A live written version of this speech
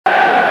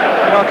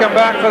Welcome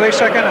back for the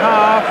second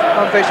half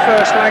of this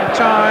first leg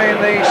tie in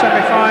the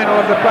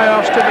semi-final of the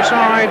playoffs to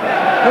decide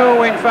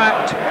who in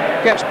fact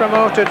gets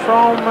promoted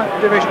from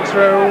Division 3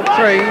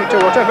 to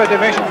whatever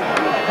division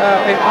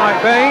it might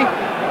be.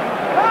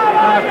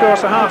 And of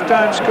course the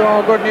half-time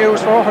score, good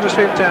news for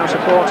Huddersfield Town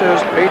supporters.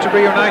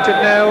 Peterborough United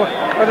 0,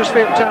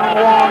 Huddersfield Town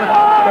 1,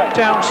 but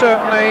Town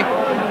certainly,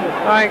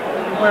 I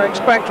will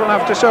expect, will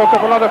have to soak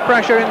up a lot of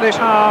pressure in this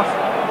half.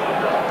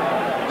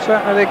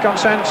 Certainly the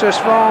consensus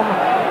from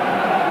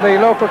the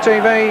local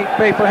TV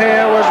people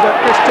here was that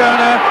Chris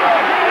Turner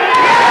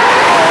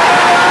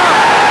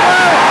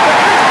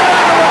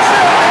would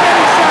certainly get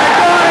his side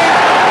going,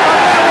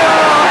 and there we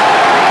are,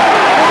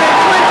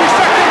 within 20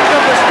 seconds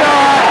of the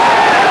start.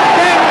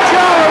 King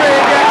Charlery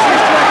gets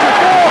his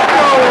 24th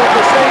goal of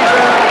the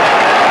season.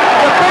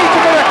 The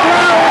Peterborough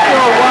crowd go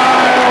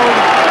wild,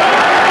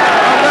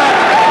 and then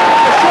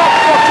the shot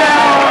for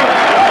Town.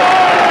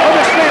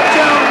 Huddersfield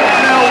Town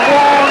now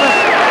 1,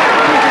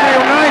 Peterborough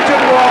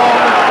United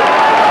 1.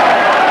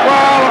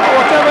 Well,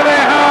 whatever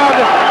they had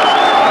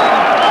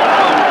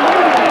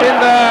in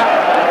the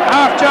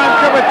half-time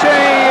cup of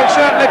tea, it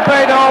certainly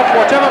paid off.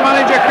 Whatever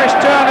manager Chris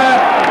Turner